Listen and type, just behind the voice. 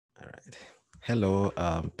All right. Hello,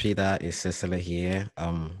 Peter is Cecily here.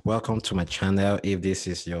 Welcome to my channel. If this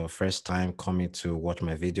is your first time coming to watch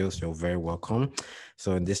my videos, you're very welcome.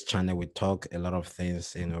 So in this channel, we talk a lot of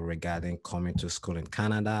things, regarding coming to school in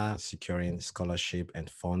Canada, securing scholarship and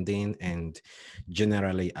funding, and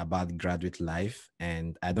generally about graduate life.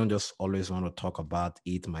 And I don't just always want to talk about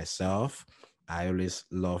it myself. I always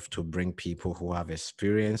love to bring people who have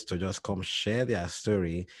experience to just come share their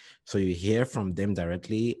story so you hear from them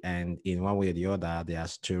directly, and in one way or the other, their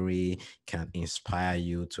story can inspire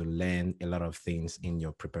you to learn a lot of things in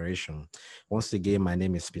your preparation. Once again, my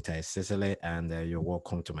name is Peter Cecily, and you're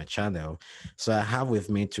welcome to my channel. So I have with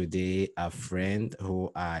me today a friend who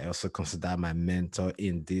I also consider my mentor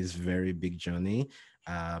in this very big journey.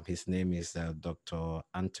 His name is Dr.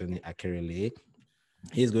 Anthony Akerele.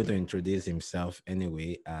 He's going to introduce himself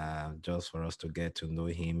anyway, just for us to get to know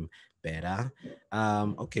him better.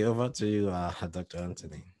 Okay, over to you, Dr.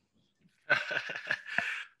 Anthony.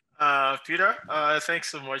 Peter, thanks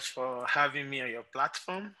so much for having me on your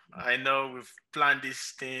platform. I know we've planned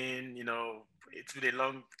this thing, it's been a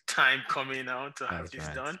long time coming now to have That's this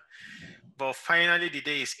right. done, but finally the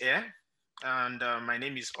day is here. And my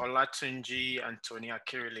name is Olatunji Anthony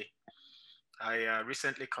Akerele. I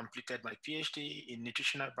recently completed my PhD in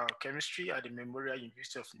nutritional biochemistry at the Memorial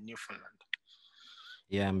University of Newfoundland.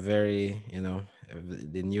 Yeah, I'm very,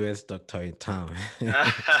 the newest doctor in town.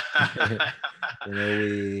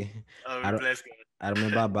 We, I Oh, don't, bless God. I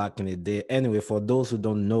remember back in the day. Anyway, for those who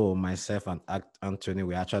don't know, myself and Anthony,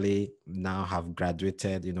 we actually now have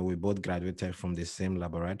graduated. We both graduated from the same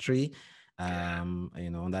laboratory, Yeah.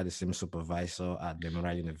 under the same supervisor at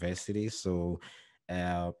Memorial University. So,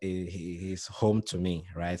 he's home to me,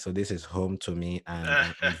 right? So this is home to me, and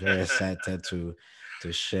I'm very excited to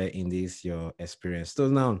share in this your experience. So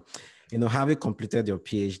now, having completed your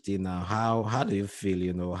PhD now, how do you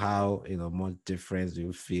feel? How much difference do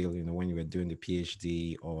you feel? When you were doing the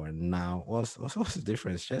PhD or now? What's the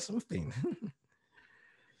difference? Share something.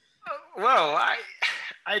 Well,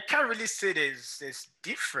 I can't really say there's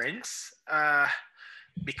difference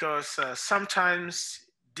because sometimes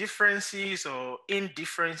differences or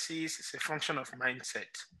indifferences is a function of mindset.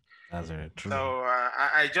 That's very true. So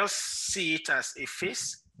I just see it as a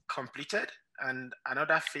phase completed and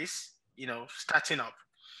another phase, starting up.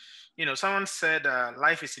 Someone said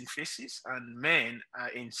life is in phases and men are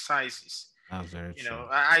in sizes. That's very true.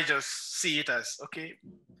 I just see it as okay,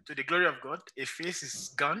 to the glory of God, a phase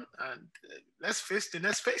is gone and let's face the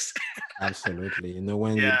next phase. Absolutely.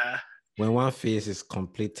 When you Yeah. when one phase is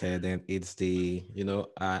completed, then it's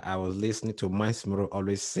I was listening to Miles Moreau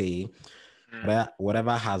always say, Mm,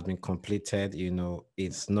 whatever has been completed,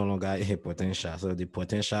 it's no longer a potential. So the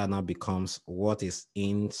potential now becomes what is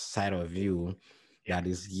inside of you yeah. that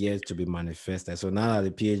is yet to be manifested. So now that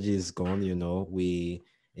the PhD is gone, we're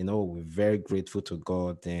very grateful to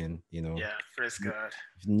God. Then, Yeah. Praise God.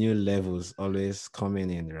 new levels always coming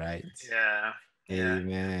in, right? Yeah. Yeah.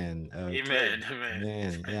 Amen. Okay. Amen. Amen.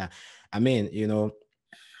 Amen. Yeah. I mean,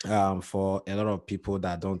 for a lot of people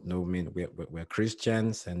that don't know, I mean, we're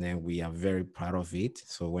Christians, and then we are very proud of it.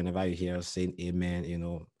 So whenever you hear us saying amen,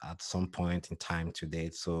 at some point in time today,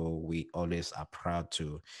 so we always are proud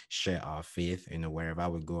to share our faith, wherever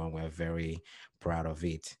we go, and we're very proud of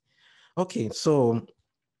it. Okay. So,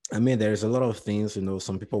 I mean, there's a lot of things,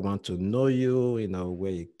 some people want to know you,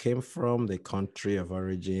 where you came from, the country of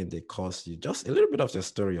origin, the course, you just a little bit of your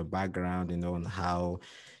story, your background, and how,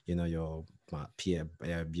 your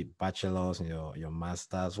bachelor's and your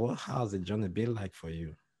master's. How's the journey been like for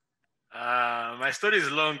you? My story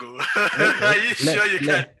is long. Okay. Are you sure you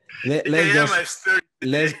can Let's hear my just story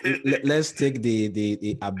let's today? let's take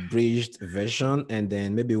the abridged version, and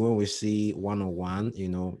then maybe when we see one on one,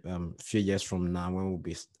 few years from now, when we'll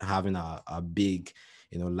be having a big,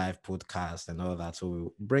 live podcast and all that, so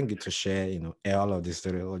we'll bring it to share, all of the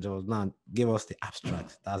story. Or just now give us the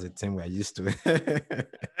abstract. That's the thing we're used to.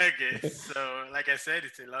 Okay, so like I said,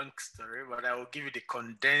 it's a long story, but I will give you the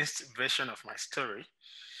condensed version of my story.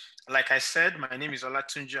 Like I said, my name is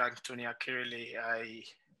Olatunji Anthony Akerele.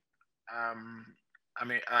 Um,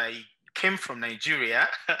 I came from Nigeria,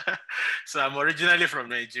 so I'm originally from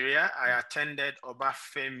Nigeria. I attended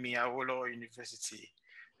Obafemi Awolowo University,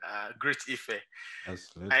 Great Ife. I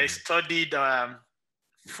Absolutely. studied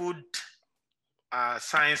food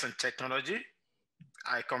science and technology.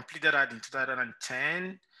 I completed that in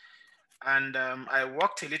 2010. And I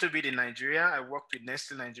worked a little bit in Nigeria. I worked with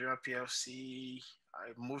Nestle Nigeria PLC.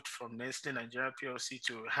 I moved from Nestle Nigeria PLC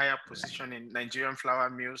to a higher position in Nigerian flour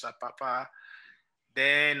mills at Papa.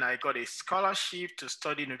 Then I got a scholarship to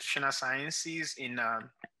study nutritional sciences in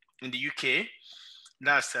the UK.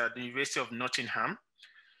 That's the University of Nottingham.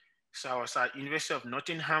 So I was at University of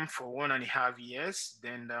Nottingham for 1.5 years.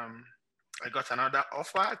 Then I got another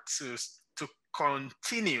offer to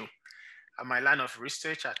continue my line of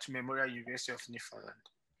research at Memorial University of Newfoundland.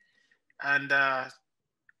 And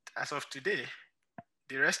as of today,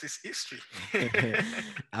 the rest is history.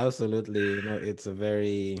 Absolutely. It's a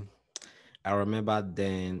very, I remember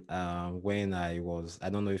then when I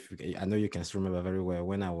don't know if I know you can still remember very well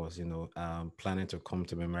when I was, planning to come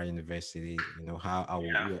to Memorial University, how we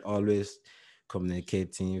were always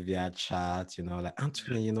communicating via chat, like,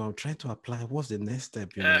 Anthony, I'm trying to apply. What's the next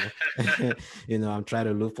step? I'm trying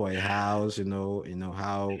to look for a house,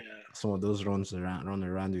 how some of those run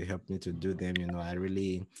around you help me to do them. I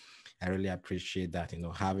really appreciate that,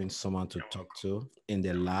 having someone to talk to in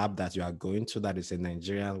the lab that you are going to that is a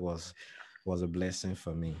Nigerian was a blessing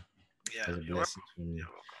for me. Yeah, Was a blessing for me. You're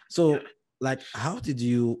welcome. So, like, how did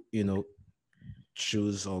you,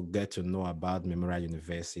 choose or get to know about Memorial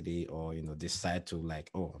University, or decide to,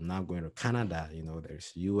 like, oh, I'm now going to Canada?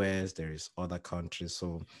 There's US, there is other countries.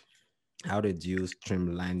 So how did you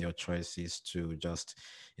streamline your choices to just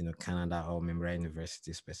Canada or Memorial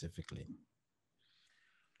University specifically?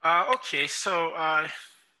 Okay, so I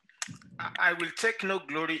will take no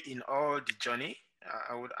glory in all the journey.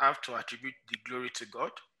 I would have to attribute the glory to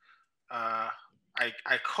God. I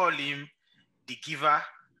call him the giver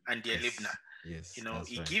and the enabler. Yes, He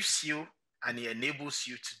right. gives you and he enables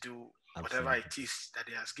you to do whatever it is that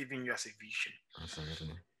he has given you as a vision.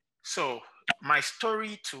 Absolutely. So my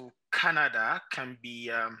story to Canada can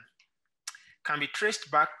be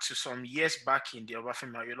traced back to some years back in the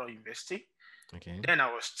Obafemi University. Okay. Then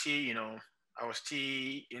I was still,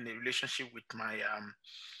 in a relationship with my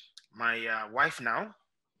wife now.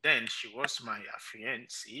 Then she was my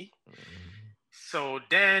fiancée. So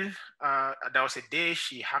then there was a day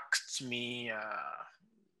she asked me,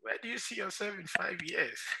 where do you see yourself in 5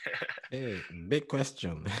 years? Hey, big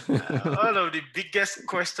question. All of the biggest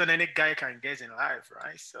question any guy can get in life,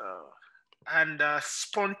 right? So, and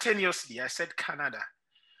spontaneously, I said Canada.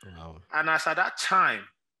 Wow. And as at that time,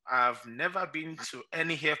 I've never been to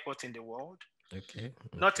any airport in the world. Okay.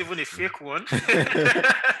 Not even a fake one.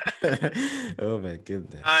 Oh my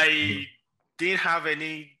goodness. I didn't have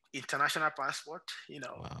any international passport.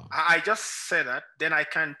 Wow. I just said that. Then I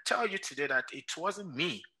can tell you today that it wasn't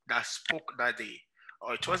me that spoke that day,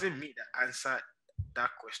 or it wasn't me that answered that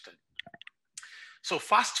question. So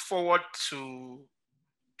fast forward to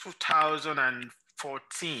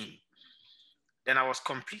 2014. Then I was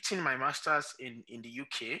completing my master's in the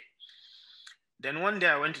UK. Then one day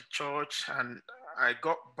I went to church and I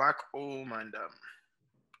got back home, and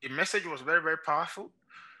the message was very, very powerful.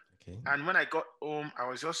 Okay. And when I got home, I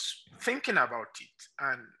was just thinking about it.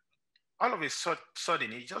 And all of a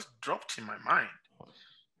sudden, it just dropped in my mind.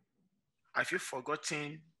 Have you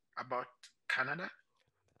forgotten about Canada?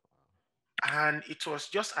 And it was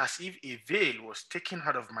just as if a veil was taken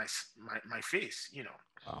out of my face.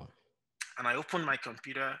 Wow. And I opened my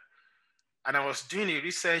computer and I was doing a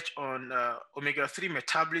research on omega-3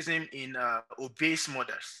 metabolism in obese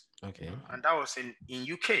mothers. Okay. And that was in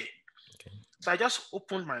UK. Okay. So I just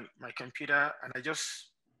opened my computer and I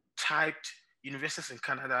just typed universities in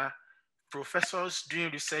Canada, professors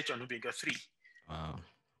doing research on omega-3. Wow.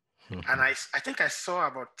 And I think I saw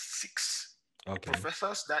about 6 Okay.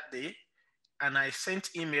 professors that day. And I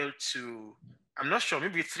sent email to, I'm not sure,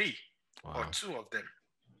 maybe 3 or 2 of them.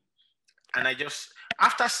 And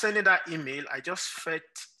after sending that email, I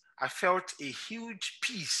felt a huge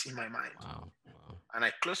peace in my mind. Wow. Wow. And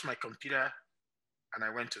I closed my computer and I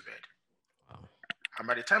went to bed. Wow. And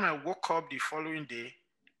by the time I woke up the following day,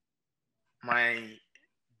 my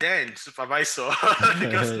then supervisor,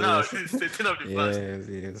 because now it's the thing of the past,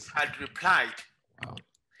 had replied. Wow.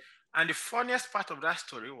 And the funniest part of that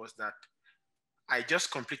story was that I just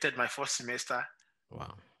completed my first semester.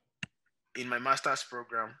 Wow. In my master's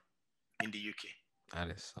program in the UK. That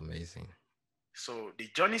is amazing. So the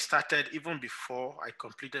journey started even before I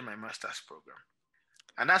completed my master's program.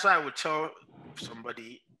 And that's why I would tell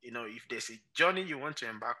somebody, if there's a journey you want to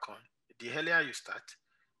embark on, the earlier you start,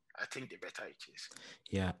 I think the better it is.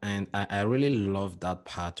 Yeah, and I really love that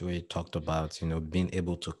part where you talked about, being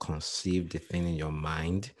able to conceive the thing in your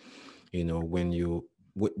mind, when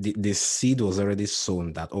the seed was already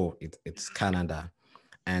sown that, it's Canada.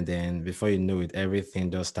 And then before you know it,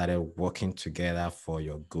 everything just started working together for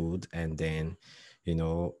your good. And then,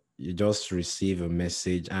 you just receive a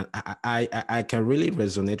message. And I can really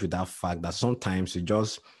resonate with that fact that sometimes you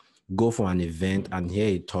just go for an event and hear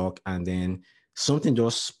a talk, and then something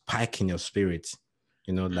just spike in your spirit.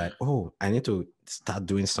 like, oh, I need to start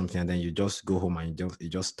doing something, and then you just go home and you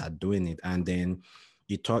just start doing it, and then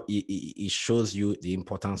it shows you the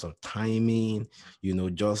importance of timing,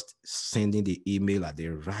 just sending the email at the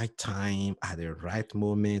right time, at the right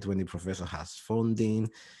moment when the professor has funding.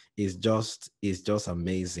 It's just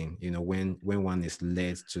amazing, when one is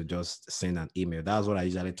led to just send an email. That's what I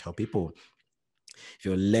usually tell people. If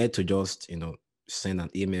you're led to just send an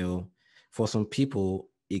email, for some people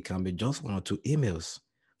it can be just one or two emails.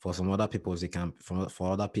 For some other people it can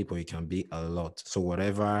for other people it can be a lot. So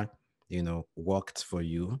whatever worked for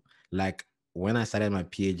you. Like when I started my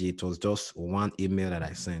PhD, it was just one email that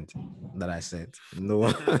I sent,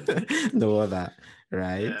 no no other,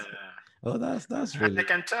 right? Yeah. Oh, that's I really,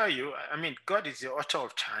 can tell you, I mean, God is the author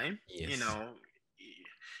of time. yes,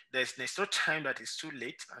 There's no time that is too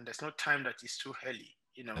late, and there's no time that is too early.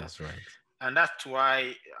 that's right. And that's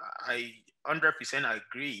why I 100%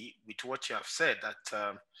 agree with what you have said.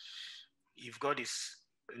 That if God is,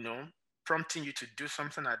 prompting you to do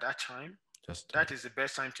something at that time, Just do that it. is the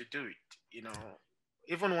best time to do it.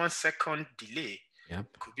 Even 1 second delay Yep.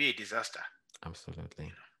 could be a disaster. Absolutely.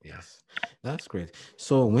 Yeah. Yes. That's great.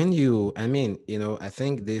 So when I mean, I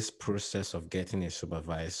think this process of getting a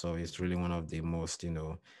supervisor is really one of the most,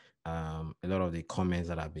 a lot of the comments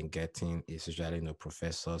that I've been getting is usually,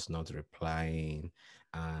 professors not replying,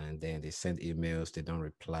 and then they send emails, they don't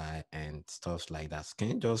reply and stuff like that. Can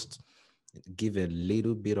you just give a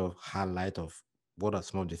little bit of highlight of what are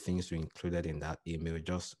some of the things you included in that email,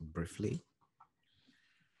 just briefly?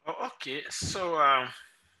 Oh, okay. So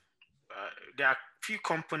there are few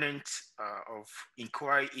components of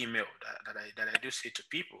inquiry email that I do say to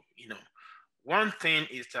people. One thing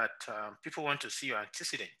is that people want to see your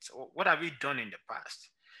antecedents. What have you done in the past?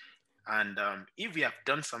 And if you have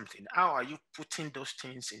done something, how are you putting those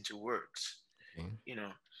things into words? Okay. You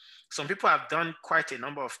know, some people have done quite a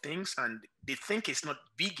number of things, and they think it's not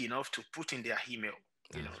big enough to put in their email.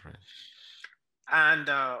 You know, That's right.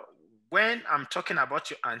 and when I'm talking about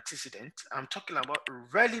your antecedent, I'm talking about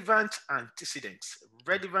relevant antecedents,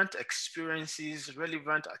 relevant experiences,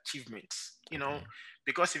 relevant achievements. Okay.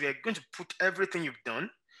 Because if you're going to put everything you've done,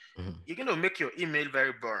 Mhm. you're going to make your email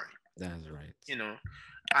very boring. That's right. You know,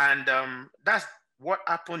 and that's what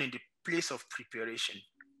happened in the place of preparation.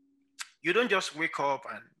 You don't just wake up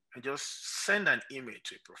and just send an email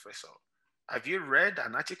to a professor. Have you read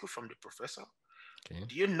an article from the professor? Okay.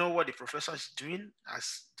 Do you know what the professor is doing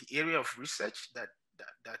as the area of research that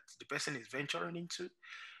the person is venturing into?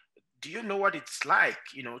 Do you know what it's like,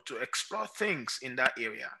 to explore things in that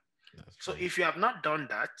area? That's So right. if you have not done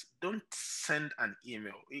that, don't send an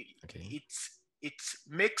email. Okay. It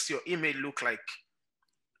makes your email look like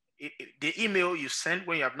the email you send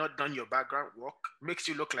when you have not done your background work makes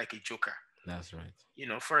you look like a joker. That's right.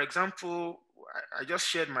 For example, I just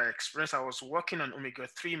shared my experience. I was working on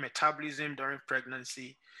omega-3 metabolism during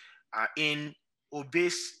pregnancy in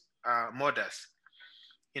obese mothers.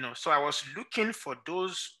 So I was looking for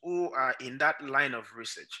those who are in that line of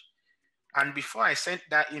research. And before I sent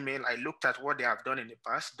that email, I looked at what they have done in the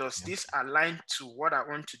past. Does Yep. this align to what I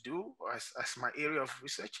want to do as my area of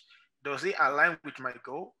research? Does it align with my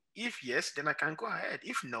goal? If yes, then I can go ahead.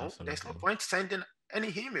 If no, there's no Absolutely. point sending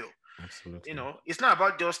any email. Absolutely. It's not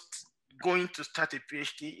about just going to start a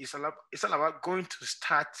PhD. It's all about going to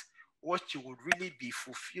start what you would really be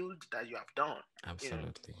fulfilled that you have done.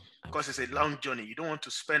 Absolutely. Because it's a Absolutely. long journey. You don't want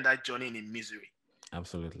to spend that journey in misery.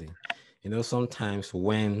 Absolutely. Sometimes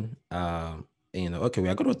when okay, we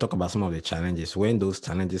are going to talk about some of the challenges. When those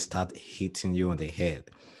challenges start hitting you on the head,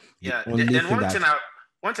 the Yeah. only Then thing that,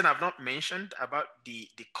 one thing I've not mentioned about the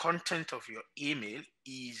content of your email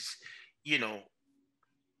is, you know,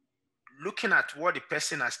 looking at what the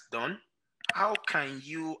person has done. How can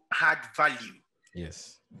you add value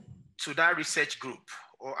yes, to that research group,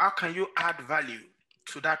 or how can you add value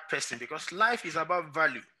to that person? Because life is about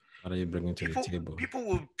value. what are you bringing to the People table? people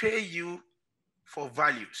will pay you for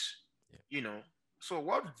values. Yeah. You know. So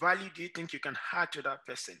what value do you think you can add to that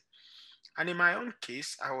person? And in my own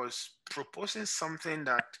case, I was proposing something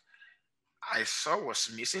that I saw was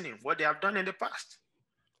missing in what they have done in the past.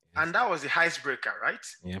 Yes. And that was the icebreaker, right?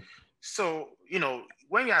 Yep. So,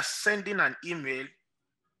 when you are sending an email,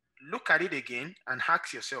 look at it again and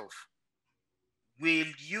ask yourself, will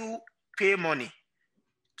you pay money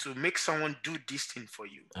to make someone do this thing for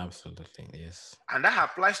you? Absolutely. Yes. And that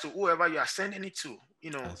applies to whoever you are sending it to. The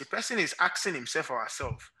That's person is asking himself or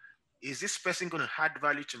herself, is this person going to add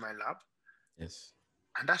value to my lab? yes.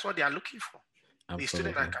 And that's what they are looking for. A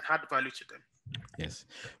student that Absolutely. can add value to them. Yes.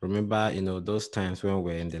 Remember, those times when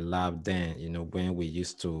we're in the lab then, when we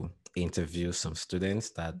used to interview some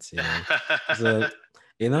students that, so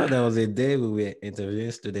You know, there was a day we were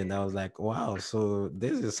interviewing students. I was like, wow, so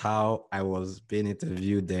this is how I was being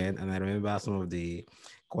interviewed then. And I remember some of the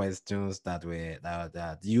questions that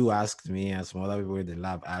you asked me and some other people in the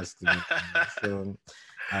lab asked me. So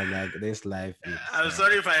I was like, this life is I'm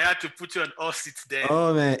sorry if I had to put you on all seats then,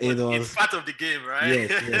 oh man, but it it's was part of the game, right?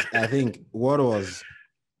 yes. I think what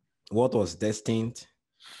was destined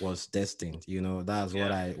was destined. You know, that's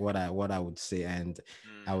what Yeah. I would say. And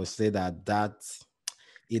I Mm. would say that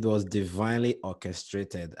it was divinely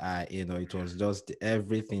orchestrated. It Yeah. was just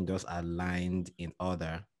everything just aligned in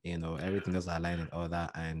order. Everything just aligned in order,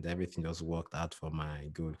 and everything just worked out for my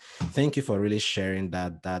good. Thank you for really sharing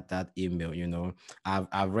that email.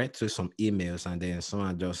 I've read through some emails, and then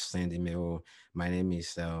someone just sent email. "Oh, my name is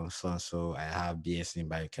so and so. I have BS in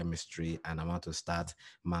biochemistry, and I want to start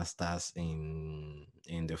masters in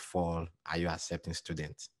the fall. Are you accepting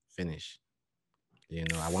students? Finish.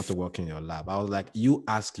 I want to work in your lab." I was like, you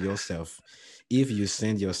ask yourself, if you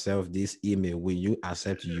send yourself this email, will you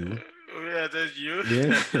accept you? Yeah, that's you.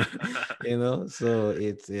 Yeah. So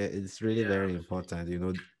it's really Yeah. very important,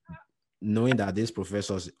 knowing that these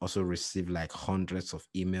professors also receive like hundreds of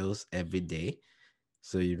emails every day.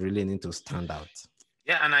 So you really need to stand out.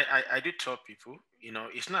 Yeah, and I do tell people,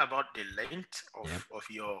 it's not about the length Yeah. of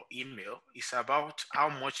your email. It's about how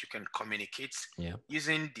much you can communicate Yeah.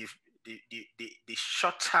 using the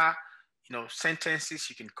shorter, sentences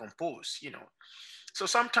you can compose. So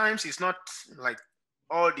sometimes it's not like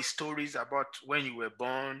all the stories about when you were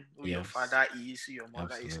born, who your Yes. father is, who your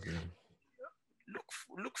mother is. Absolutely.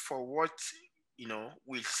 Look for what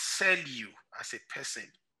will sell you as a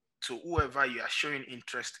person to whoever you are showing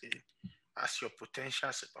interest in as your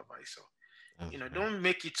potential supervisor. That's right. Don't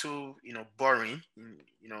make it too boring,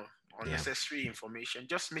 Yeah. unnecessary information.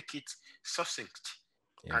 Just make it succinct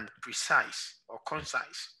Yep. and precise or Yep.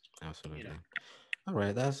 concise. you know Absolutely. All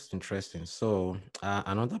right, that's interesting. So,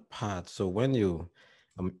 another part. So, when you,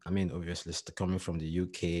 I mean, obviously, coming from the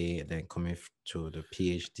UK, then coming to the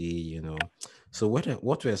PhD, so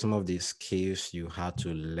what were some of the skills you had to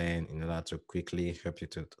learn in order to quickly help you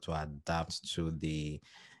to adapt to the,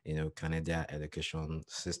 Canadian education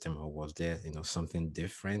system, or was there, something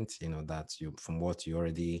different, that you from what you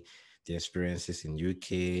already the experiences in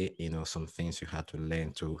UK, some things you had to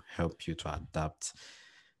learn to help you to adapt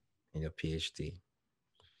in your PhD.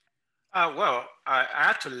 well, I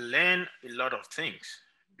had to learn a lot of things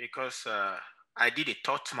because I did a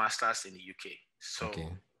thought masters in the UK. So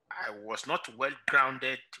Okay. I was not well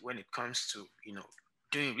grounded when it comes to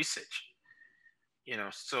doing research.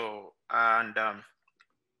 So and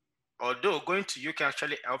although going to UK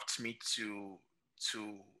actually helped me to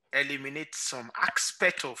eliminate some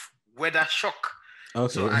aspect of weather shock.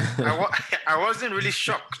 So Okay. I wasn't really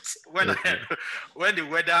shocked when I Okay. when the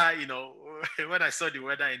weather, when I saw the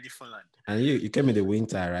weather in Newfoundland. And you came in the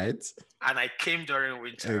winter, right? And I came during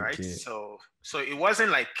winter, right? Okay. So it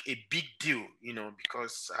wasn't like a big deal,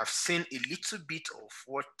 because I've seen a little bit of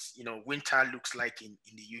what winter looks like in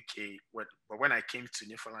the UK. But when I came to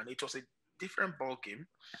Newfoundland, it was a different ball game.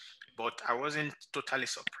 But I wasn't totally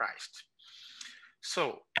surprised.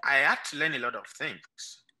 So I had to learn a lot of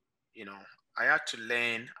things. You know, I had to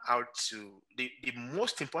learn how to the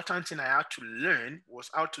most important thing I had to learn was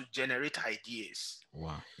how to generate ideas.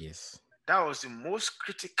 Wow. Yes. That was the most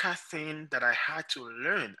critical thing that I had to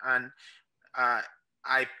learn. And uh,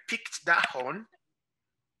 I picked that on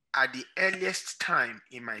at the earliest time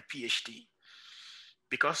in my PhD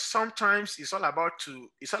because sometimes it's all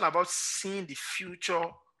about seeing the future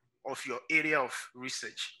of your area of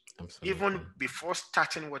research even Absolutely. before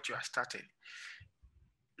starting what you are starting.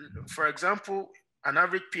 For example, an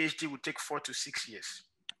average PhD would take 4 to 6 years.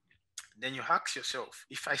 Then you ask yourself,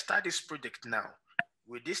 if I start this project now,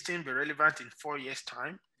 will this thing be relevant in 4 years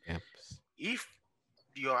time? Yep. If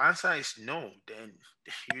your answer is no, then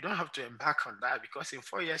you don't have to embark on that because in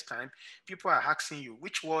 4 years' time, people are asking you,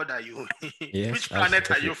 which world are you? Yes, Which planet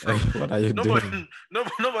are you absolutely. from? What are you doing? Nobody,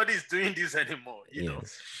 nobody is doing this anymore.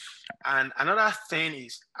 Yes. And another thing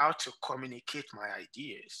is how to communicate my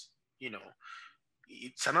ideas. You know,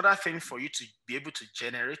 it's another thing for you to be able to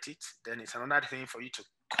generate it. Then it's another thing for you to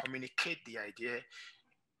communicate the idea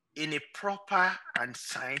in a proper and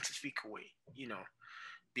scientific way.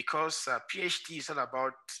 Because PhD is all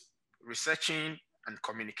about researching and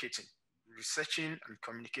communicating, researching and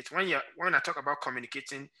communicating. When I talk about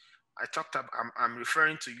communicating, I'm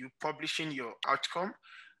referring to you publishing your outcome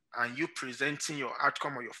and you presenting your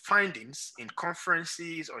outcome or your findings in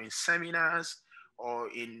conferences or in seminars or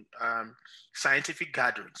in scientific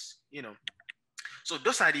gatherings. So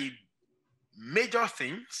those are the major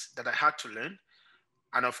things that I had to learn.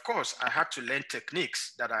 And of course, I had to learn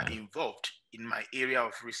techniques that are involved in my area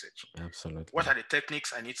of research. What Absolutely. are the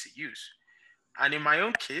techniques I need to use? And in my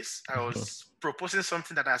own case, I was proposing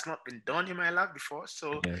something that has not been done in my lab before.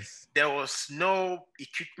 So Yes. there was no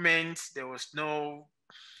equipment, there was no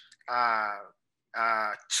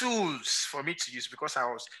uh, tools for me to use because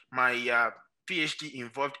my PhD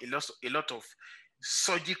involved a lot of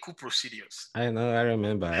surgical procedures. I know, I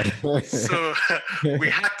remember. So I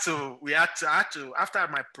had to, after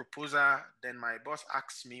my proposal, then my boss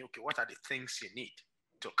asked me, okay, what are the things you need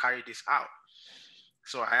to carry this out?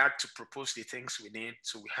 So I had to propose the things we need.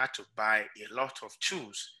 So we had to buy a lot of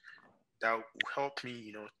tools that will help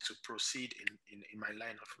me, to proceed in my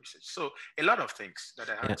line of research. So a lot of things that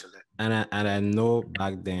I had Yeah, to learn. and I know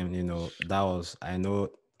back then, that was I know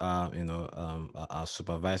our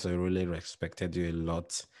supervisor really respected you a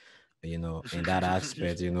lot, in that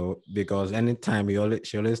aspect, because anytime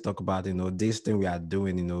she always talk about, this thing we are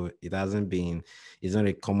doing, it's not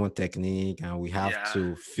a common technique and we have Yeah,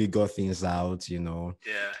 to figure things out, yeah,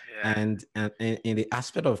 yeah. and in the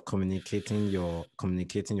aspect of communicating your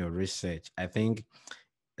research, I think,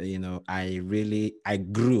 I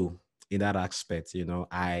grew in that aspect.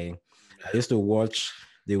 I Yeah. used to watch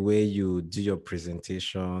the way you do your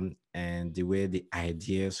presentation and the way the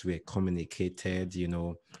ideas were communicated.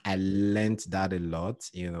 I learned that a lot,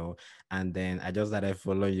 and then I just started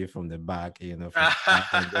following you from the back, and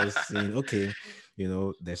just seeing, okay,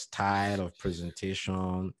 the style of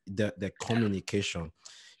presentation, the Yeah, communication,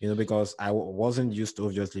 because I wasn't used to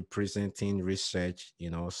obviously presenting research,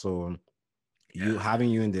 so yeah. having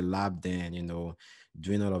you in the lab, then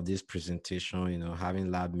doing all of this presentation, having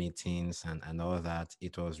lab meetings and all that,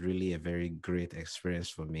 it was really a very great experience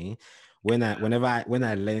for me. When I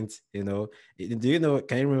learned, do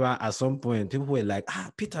can you remember at some point people were like,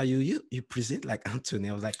 Peter, you present like Anthony?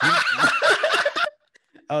 I was like, yeah.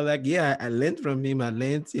 I was like, yeah, I learned from him. I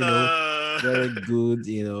learned, Uh, very good,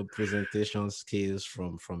 presentation skills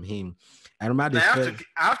from him. I remember the first.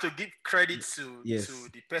 I have to give credit to Yes.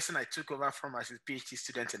 the person I took over from as a PhD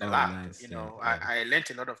student in the Oh, lab. nice. Yeah, yeah. I learned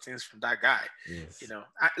a lot of things from that guy. Yes.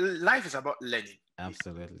 Life is about learning.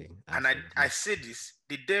 Absolutely. And I Absolutely. say this: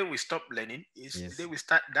 the day we stop learning is the day Yes. we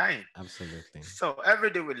start dying. Absolutely. So every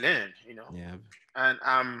day we learn. Yeah. And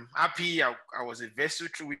I'm happy I was a vessel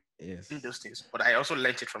through those Yes. things, but I also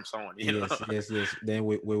learned it from someone. Yes. Yes. Yes. Then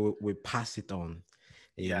we pass it on.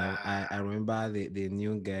 Yeah. I remember the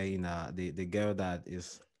new guy the girl that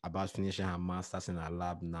is about finishing her master's in her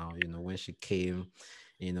lab now, when she came,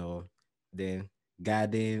 you know, then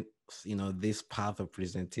guiding, this path of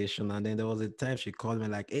presentation. And then there was a time she called me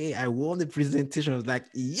like, hey, I won the presentation. I was like,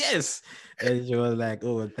 yes. And she was like,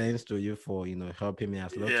 oh, thank you for, helping me.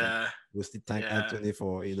 As lucky. Yeah. We still thank Yeah. Anthony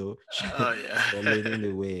for, Oh yeah. for leading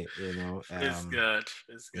the way, It's good.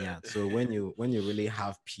 It's good. yeah. So when you really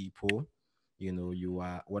have people, you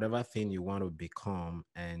are whatever thing you want to become,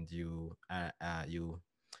 and there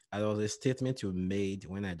was a statement you made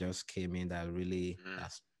when I just came in that really Mm.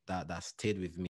 that stayed with me.